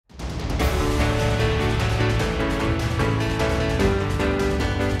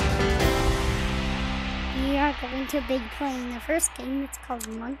too big playing the first game. It's called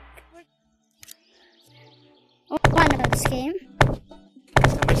Monk. One of this game.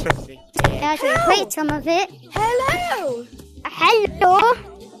 Actually played some of it. Hello! Hello!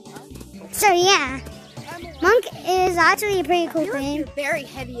 So yeah, Monk is actually a pretty cool game. You're very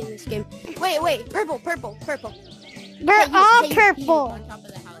heavy in this game. Wait, purple. We're all purple.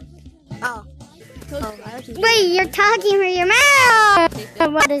 Oh. Wait, you're talking with your mouth!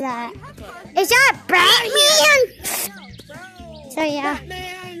 What is that? Is that Batman? So yeah.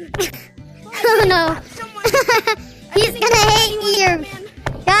 Oh no. He's gonna hate you.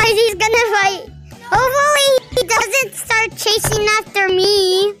 Guys, he's gonna fight. Hopefully he doesn't start chasing after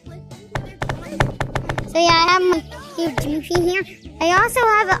me. So yeah, I have my cube juicy here. I also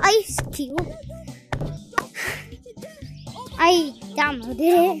have an ice cube. I downloaded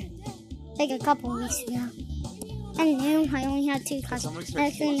it like a couple weeks ago. And now I only have 2 copies.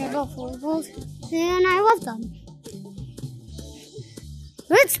 Actually, they're both foldable. And I love them.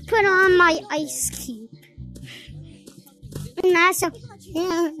 Let's put on my ice cube. And that's a,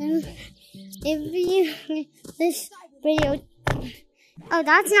 if you this video. Oh,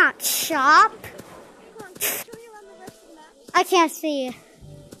 that's not shop. I can't see a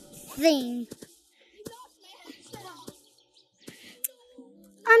thing.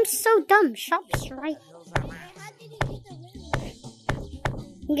 I'm so dumb. Shop's right.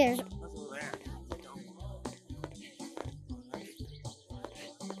 There's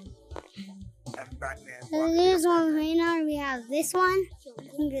there's one right now. We have this one. I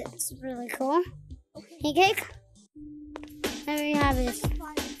think it's really cool. Pancake. And we have this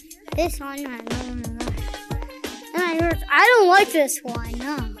one. I don't like this one.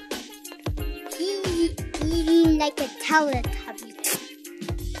 No. He's eating like a Teletubby.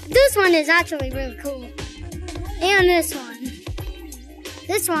 This one is actually really cool. And this one.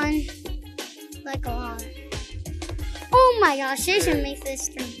 This one, like a lot. Oh my gosh, they should make this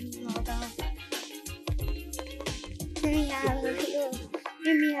stream logo. Then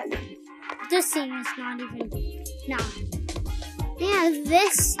we have this thing is not even, no. Yeah,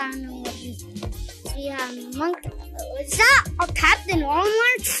 this, I don't know what it is. So we have Monk, is that a Captain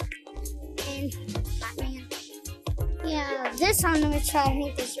Walmart? And Batman. Yeah, this one which I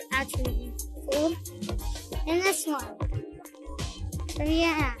think is actually cool. And this one. So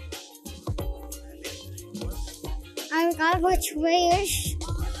yeah. I forgot which way is.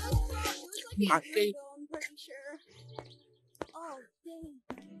 I'm pretty sure. Oh,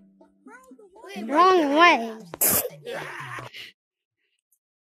 dang. Wrong way.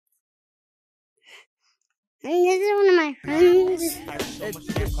 And this is one of my friends.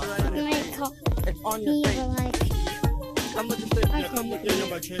 Okay.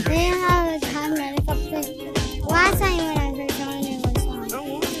 They have a time medical thing. Last time when I heard John, it was on.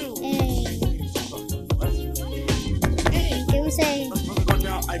 It was a.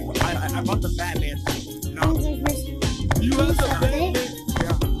 I bought the Batman. No. You got the Batman?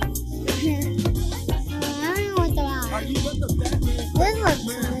 Yeah. I don't know what they're at. You got the Batman?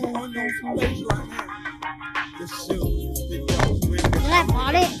 This looks good. Did I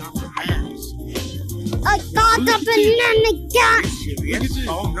bought it? I got the banana gun! Serious?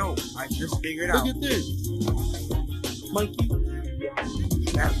 Oh no, I just figured out. Look at this. Monkey.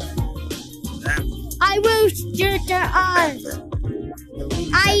 I will shoot their eyes.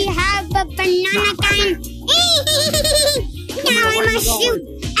 I have a banana gun. Now I must shoot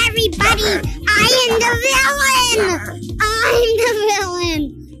everybody. I am the villain. I'm the villain.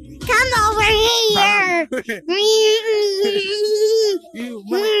 Come over here.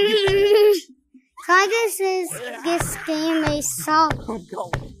 So I guess this game is solid.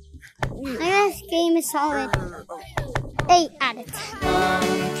 I guess this game is solid. 8 out of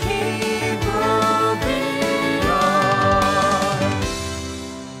 10.